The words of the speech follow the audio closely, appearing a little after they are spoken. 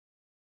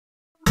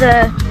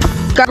the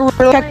got a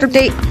real check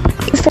update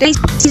for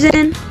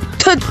season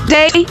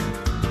today.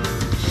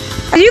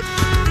 Are you?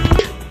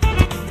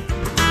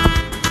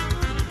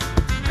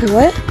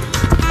 What?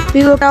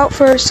 We look out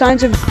for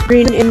signs of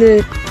green in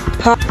the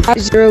pot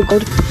 0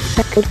 gold.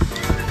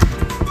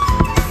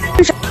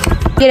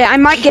 Get it? I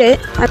might get it.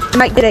 I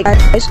might get it,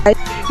 guys.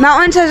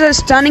 Mountains has a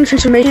stunning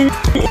transformation.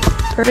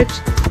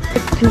 Perfect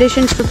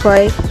conditions for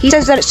play. He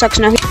says that it sucks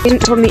now. He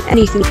hasn't told me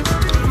anything.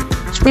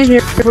 Springs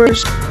near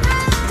rivers.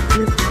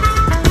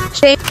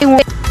 Stay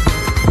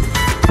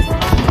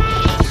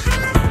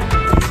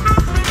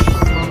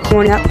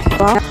one up.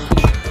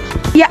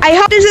 Yeah, I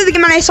hopped into the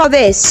game and I saw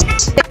this.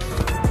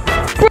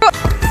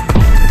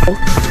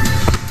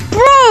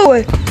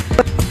 Bro!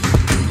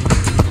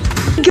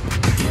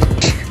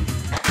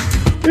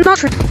 Not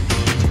for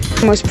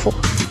most before.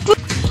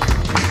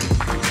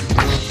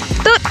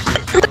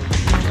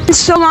 It's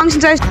so long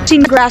since I've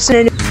seen grass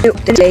in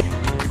a day.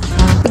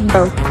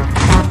 Bro.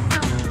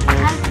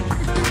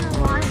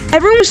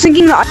 Everyone was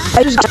thinking that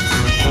I was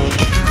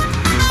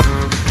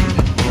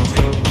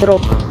little.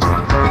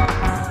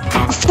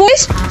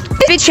 Voice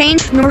it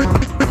changed.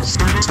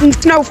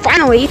 Snow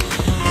finally.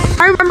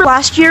 I remember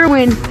last year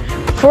when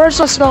Forest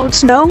saw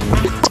snow.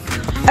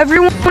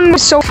 Everyone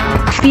was so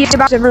happy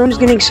about everyone was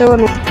getting so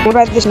annoyed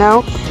about the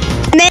snow.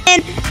 And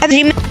then at the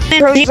gym,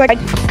 he's like,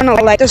 I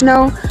don't like the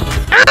snow.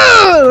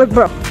 Look,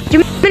 bro,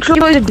 gym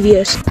is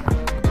devious.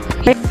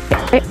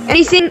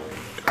 Anything,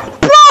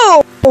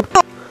 bro?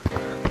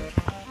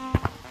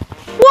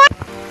 What?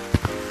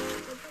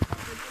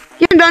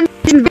 You're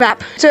dungeon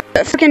map. It's a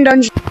freaking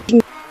dungeon.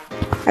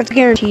 That's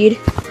guaranteed.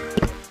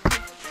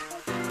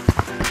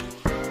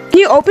 Can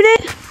you open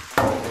it?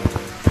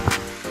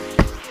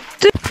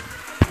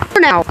 For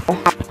now.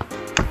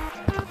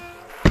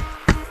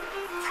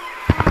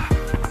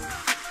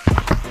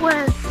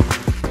 where?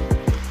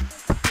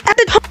 At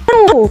the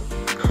tunnel.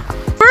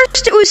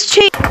 First it was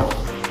changed.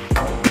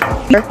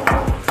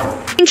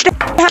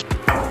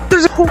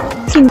 There's a whole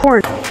fucking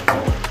corn.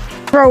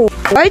 Bro,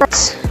 what?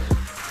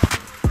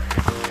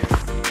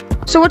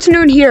 So what's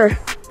new in here?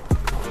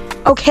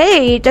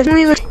 Okay, it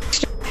definitely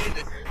looks.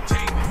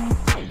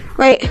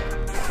 Wait.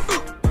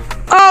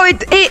 Oh,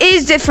 it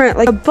is different,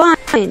 like a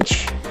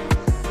bunch.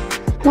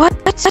 What?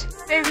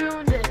 They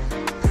ruined it.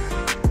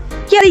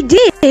 Yeah, they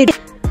did.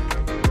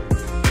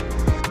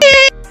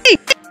 Hey, you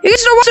can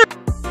still watch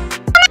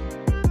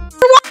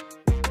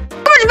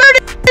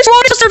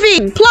wall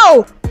surfing.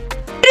 Plo.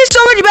 It is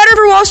so much better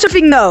for wall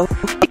surfing, though.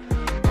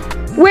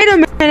 Wait a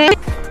minute.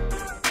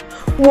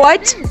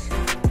 What?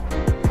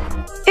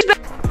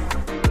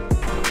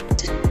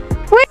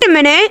 Wait a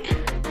minute.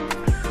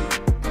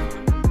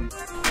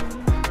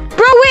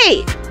 Bro,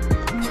 wait.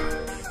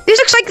 This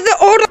looks like the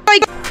old,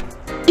 like,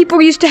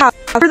 people used to have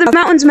for the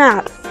mountains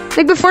map.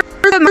 Like, before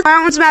the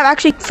mountains map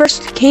actually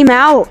first came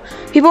out,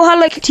 people had,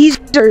 like,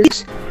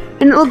 teasers.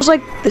 And it looks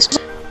like this.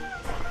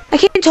 I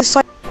can't tell it's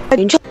like, can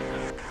you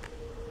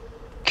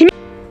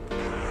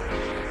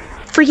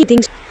freaking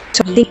think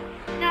something?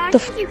 The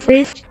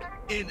fridge?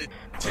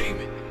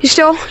 You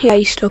still? Yeah,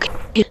 you still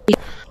can.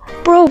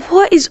 Bro,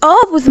 what is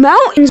up with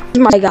mountains,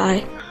 my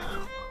guy?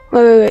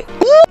 Wait.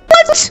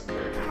 What?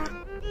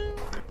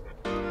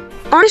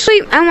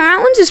 Honestly,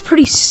 mountains is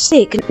pretty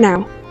sick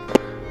now.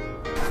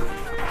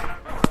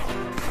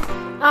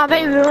 Ah,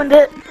 they ruined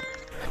it.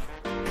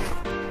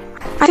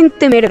 I think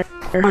they made it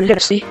better,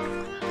 honestly.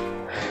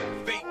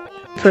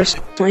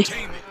 Personally.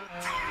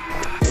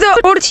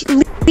 The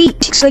old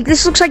leaks, like,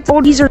 this looks like the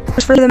old teasers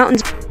for the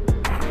mountains.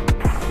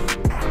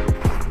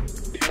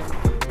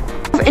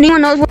 If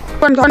anyone knows what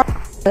I'm talking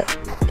about.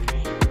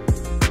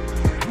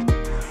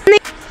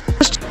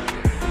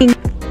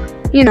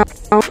 You know,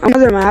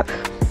 another map.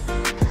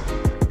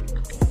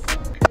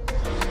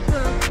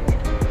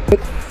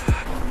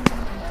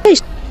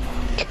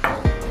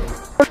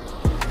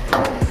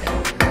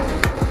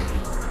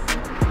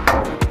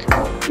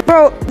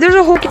 Bro, there's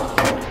a whole.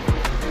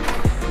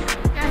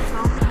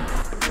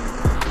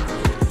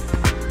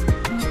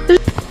 There's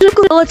a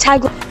gorilla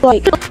tag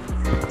like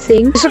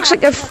thing. This looks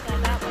like a.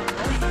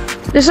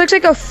 This looks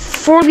like a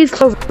 4-leaf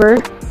clover.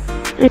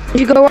 And if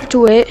you go up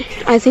to it,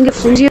 I think it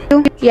flings you.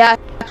 Yeah.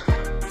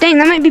 Dang,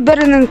 that might be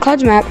better than the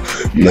Clouds map.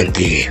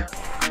 Monkey.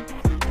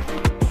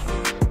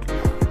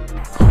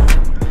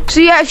 So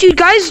yeah, if you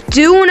guys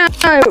do wanna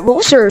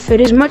roll surf,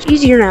 it is much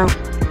easier now.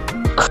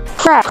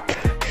 Crap.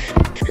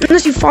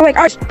 Unless you fall like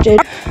I did.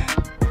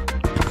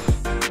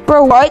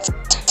 Bro, what?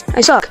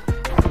 I suck.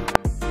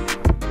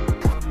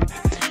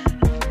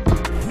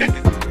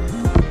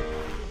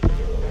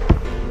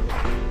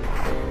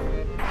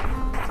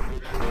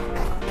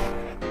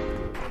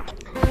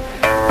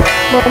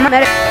 Well,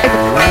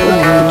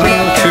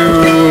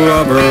 two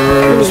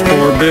lovers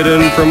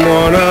forbidden from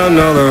one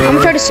another. I'm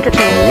gonna try to stick it.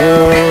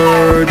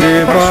 War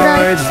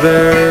divides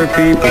their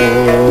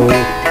people.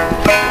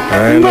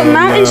 And but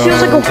mountains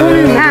feels like a whole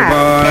new map.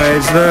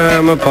 Divides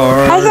them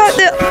apart. I thought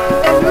that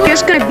it was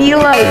just gonna be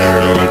like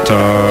built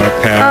a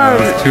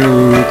path to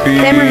be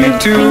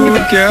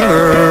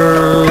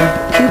together.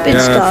 stupid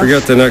Yeah, stuff. I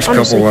forget the next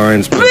honestly. couple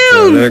lines, but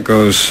Boom! there it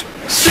goes.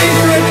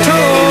 Secret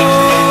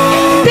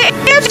tunnel The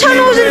air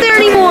tunnel isn't there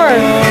anymore.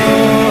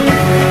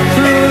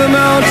 through the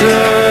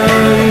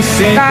mountains.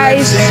 Secret,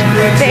 Guys,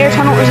 secret, the air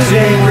tunnel isn't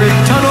there anymore.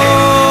 secret tunnel.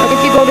 Like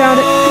if you go down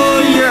it.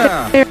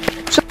 Yeah.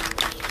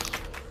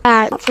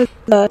 Not for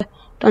the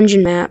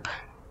dungeon map.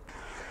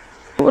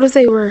 What if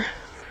they were?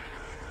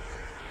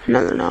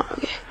 No, they're not.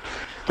 Okay.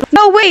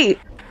 No, wait.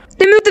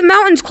 They moved the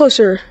mountains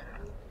closer.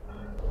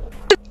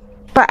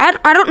 But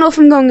I don't know if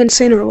I'm going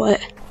insane or what.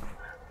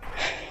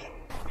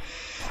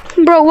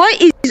 Bro,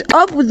 what is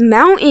up with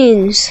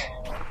mountains?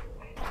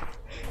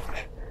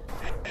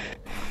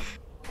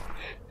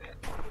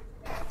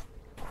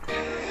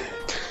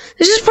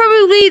 This is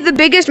probably the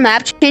biggest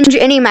map change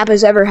any map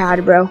has ever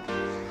had, bro.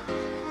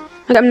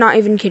 Like, I'm not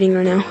even kidding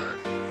right now.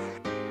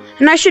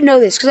 And I should know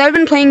this, because I've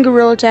been playing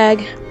Gorilla Tag.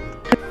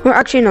 Well,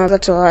 actually, no,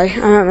 that's a lie. I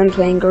haven't been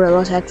playing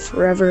Gorilla Tag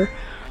forever.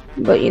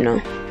 But, you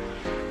know.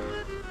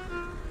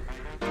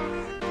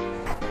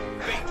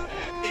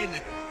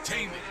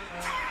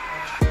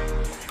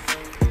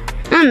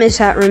 I miss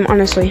Hat Room,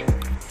 honestly.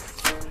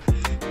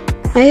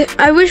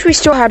 I wish we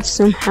still had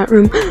some Hat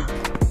Room.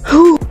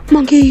 Oh,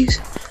 monkeys.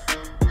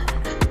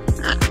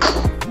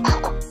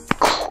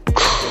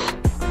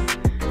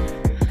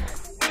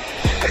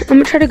 I'm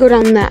gonna try to go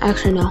down that.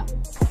 Actually, no.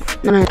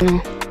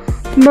 No.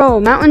 Bro,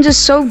 mountains is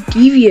so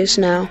devious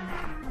now.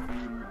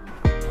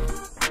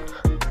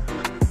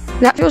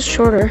 That feels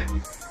shorter.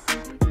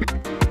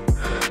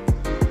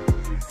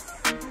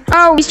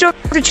 Oh, we still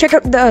have to check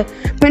out the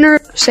winter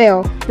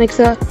sale. Like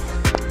the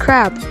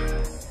crap.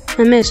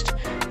 I missed.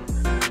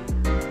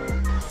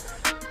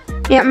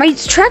 Yeah, my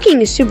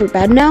tracking is super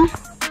bad now.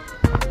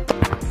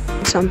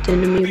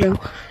 Something to me, bro.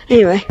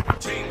 Anyway.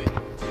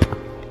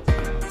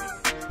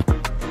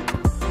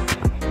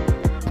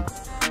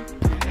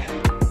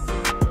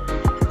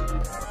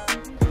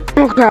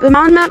 Oh crap, the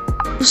mountain map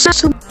is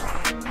so...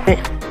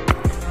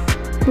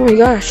 Oh my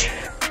gosh.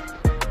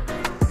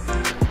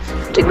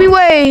 Take me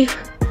away!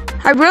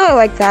 I really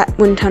like that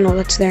wind tunnel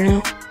that's there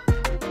now.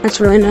 That's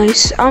really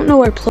nice. I don't know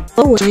where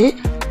Plo went.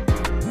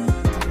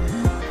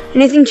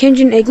 Anything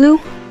change in Igloo?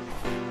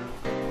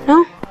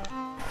 No?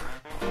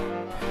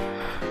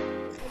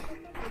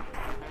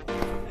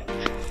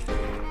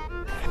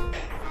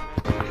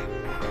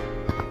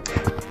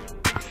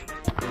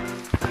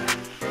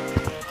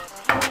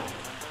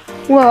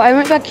 Whoa, I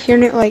went back here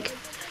and it like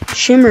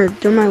shimmered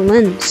through my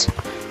lens.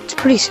 It's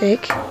pretty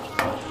sick.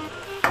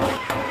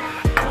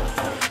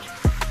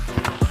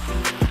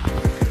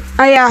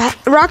 Oh yeah,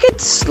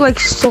 Rocket's like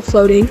still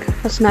floating.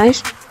 That's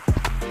nice.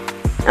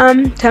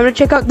 Time to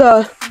check out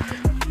the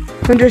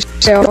winter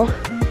sale.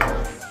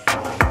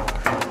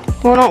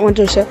 Well, not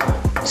winter sale.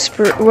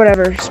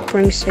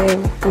 Spring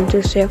sale,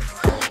 winter sale.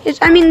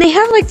 I mean, they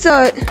have like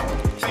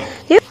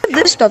they have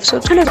this stuff, so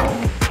it's kind of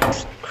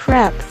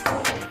crap.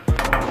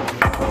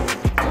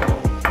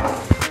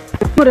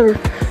 Whatever.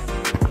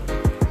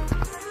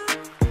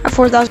 At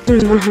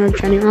 4,100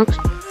 shiny rocks.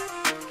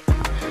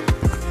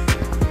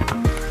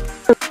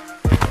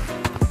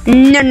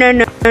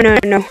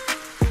 No.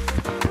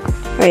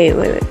 Wait.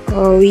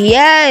 Oh,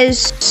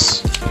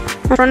 yes!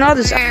 I don't know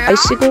this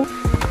icicle.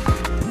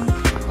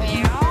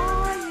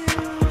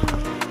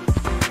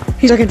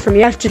 He's looking for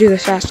me. I have to do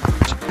this fast.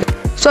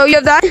 So you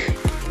have that.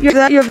 You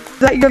have that.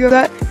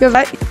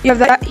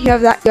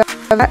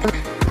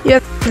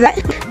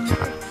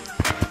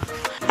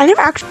 I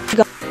never actually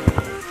got.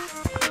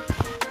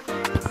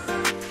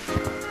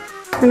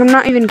 Like, I'm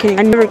not even kidding.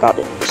 I never got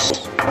it.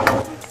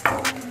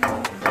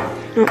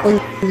 No, I'm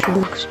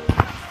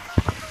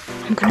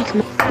gonna become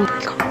a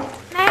leprechaun.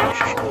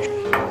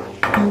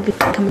 I'm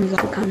becoming a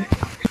leprechaun.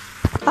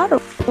 I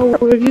don't know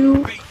what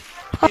you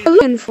are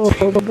looking for,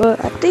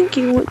 but I think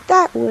you went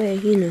that way.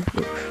 You know,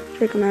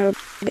 check him out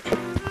a bit.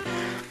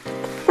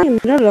 I'm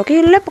a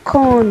lucky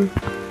leprechaun.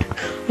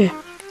 Yeah,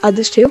 add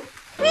this too.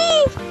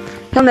 Whee!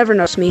 He'll never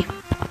notice me.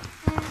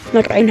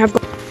 Look, I can have.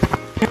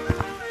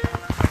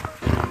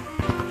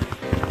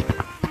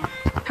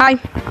 Hi.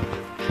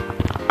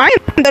 I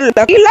am the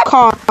lucky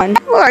leprechaun.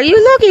 What are you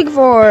looking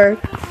for?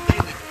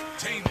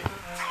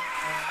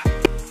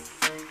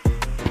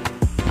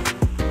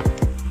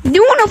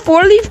 You want a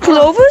 4-leaf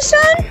clover,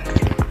 son?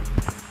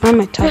 I'm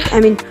a tough. I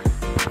mean,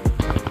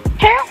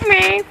 Help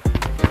me!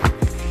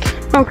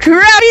 oh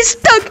crap, he's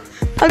stuck.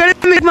 I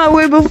gotta make my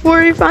way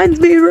before he finds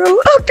me, bro.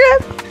 Oh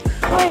crap.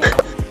 Wait,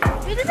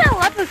 where did that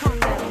leprechaun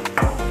go?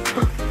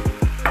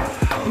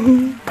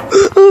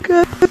 Oh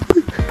god.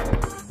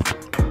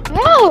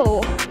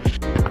 Whoa!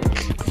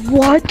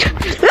 What?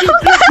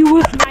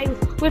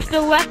 with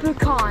the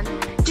leprechaun.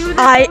 Dude,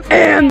 I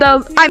am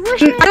the. I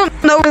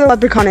don't know where the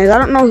leprechaun is. I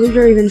don't know who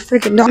you're even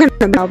freaking talking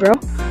about, bro.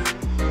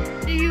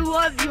 Do you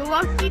love your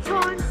lucky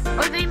con?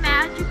 Are they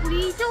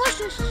magically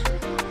delicious?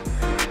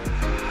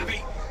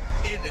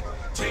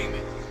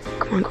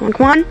 Come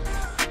on.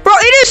 Bro,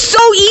 it is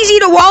so easy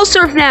to wall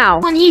surf now.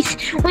 When he's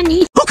Who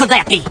could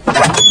that be?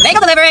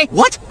 Bagel delivery.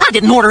 What? I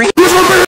didn't order it.